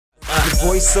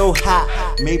boy's so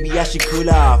hot, maybe I should cool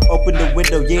off. Open the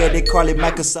window, yeah, they call it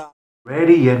Microsoft.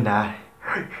 Ready or not,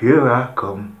 here I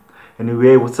come.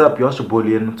 Anyway, what's up? Y'all should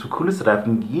bully in to coolest South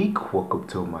African geek. Welcome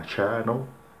to my channel.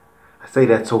 I say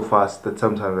that so fast that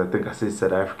sometimes I think I say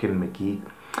South African McGee.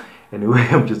 Anyway,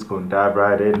 I'm just gonna dive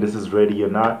right in. This is Ready or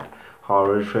Not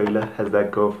horror trailer. Has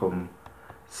that girl from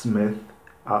Smith,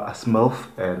 Smurf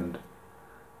and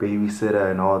Babysitter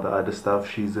and all the other stuff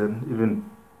she's in. Even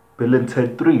Bill and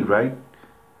Ted 3, right?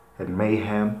 And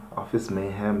Mayhem, Office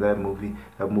Mayhem, that movie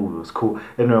was cool.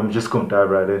 Anyway, I'm just gonna dive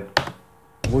right in.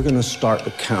 We're gonna start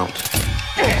the count.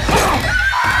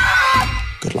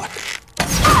 Good luck.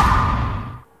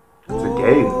 It's a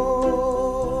game.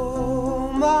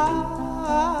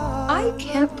 I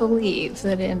can't believe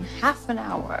that in half an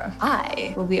hour,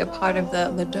 I will be a part of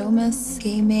the Ladomus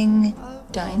Gaming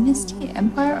Dynasty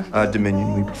Empire.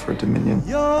 Dominion. We prefer Dominion.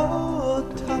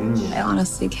 I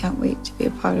honestly can't wait to be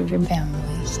a part of your family.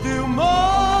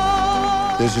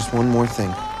 There's just one more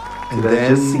thing. And Did I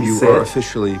just then see you Sid? are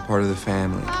officially part of the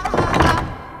family.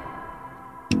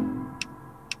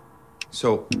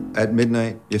 So, at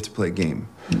midnight, you have to play a game.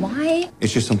 Why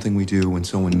It's just something we do when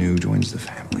someone new joins the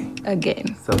family. a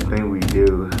game? Something we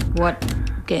do. What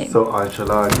game? So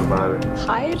nonchalant about it.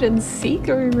 Hide and seek?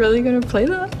 Are we really gonna play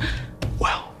that?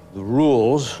 Well, the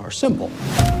rules are simple.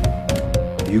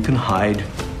 You can hide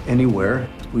anywhere.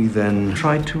 We then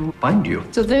try to find you.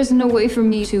 So there's no way for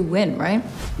me to win, right?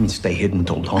 I mean, stay hidden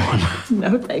till dawn.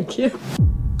 No, thank you.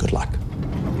 Good luck.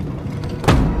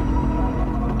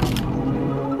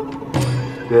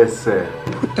 Yes, sir.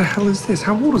 What the hell is this?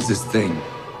 How old is this thing?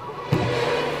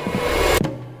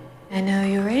 I know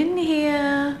you're in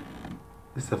here.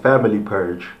 It's a family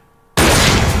purge.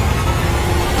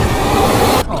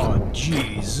 Oh,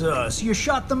 Jesus, you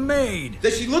shot the maid.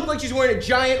 Does she look like she's wearing a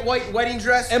giant white wedding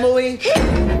dress, Emily?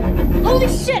 Holy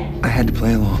shit! I had to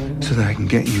play along so that I can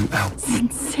get you out. It's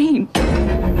insane.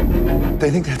 They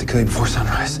think they have to kill you before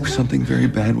sunrise. Or something very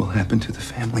bad will happen to the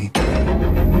family.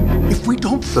 If we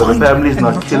don't So the find family's and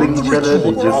not perform killing the each other,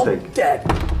 ritual, they we're just all like dead.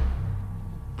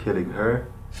 killing her.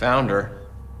 Found her.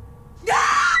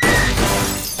 God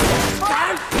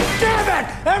damn it,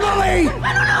 Emily! I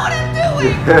don't know what I'm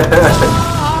doing!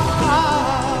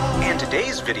 And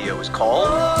today's video is called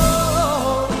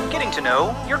Getting to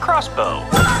Know Your Crossbow.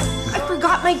 I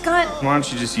forgot my gun. Why don't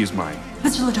you just use mine?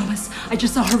 Mr. Ladomus, I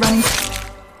just saw her running.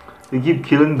 They keep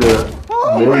killing the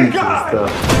maids and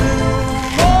stuff.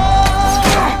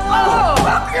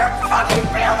 Fuck your fucking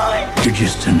family! You're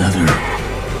just another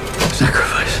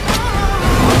sacrifice.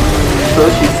 So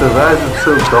she survives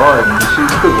until dawn. She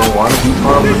still gonna want to be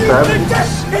part of the family.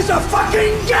 This is a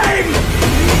fucking game!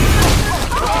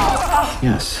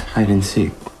 Yes, hide and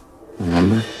seek.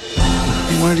 Remember?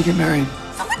 You wanted to get married.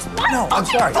 No, I'm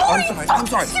sorry. I'm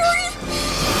sorry.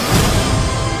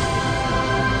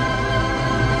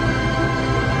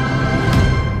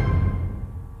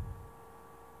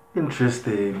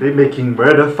 Interesting. They making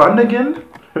murder fun again?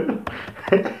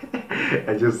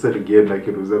 I just said again like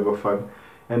it was ever fun.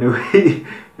 Anyway,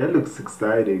 that looks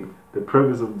exciting. The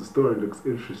premise of the story looks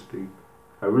interesting.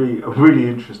 I'm really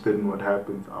interested in what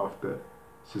happens after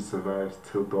she survives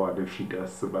till dawn, if she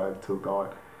does survive till dawn.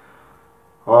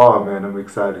 Oh man, I'm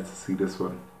excited to see this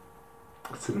one.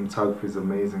 Cinematography is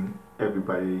amazing.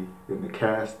 Everybody in the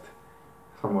cast,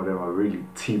 some of them are really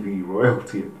TV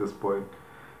royalty at this point.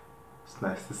 It's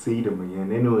nice to see them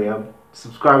again. Anyway,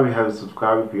 subscribe if you haven't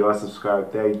subscribed. If you are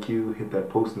subscribed, thank you. Hit that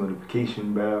post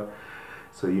notification bell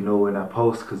so you know when I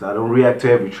post, because I don't react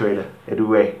to every trailer.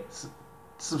 Anyway,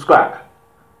 subscribe.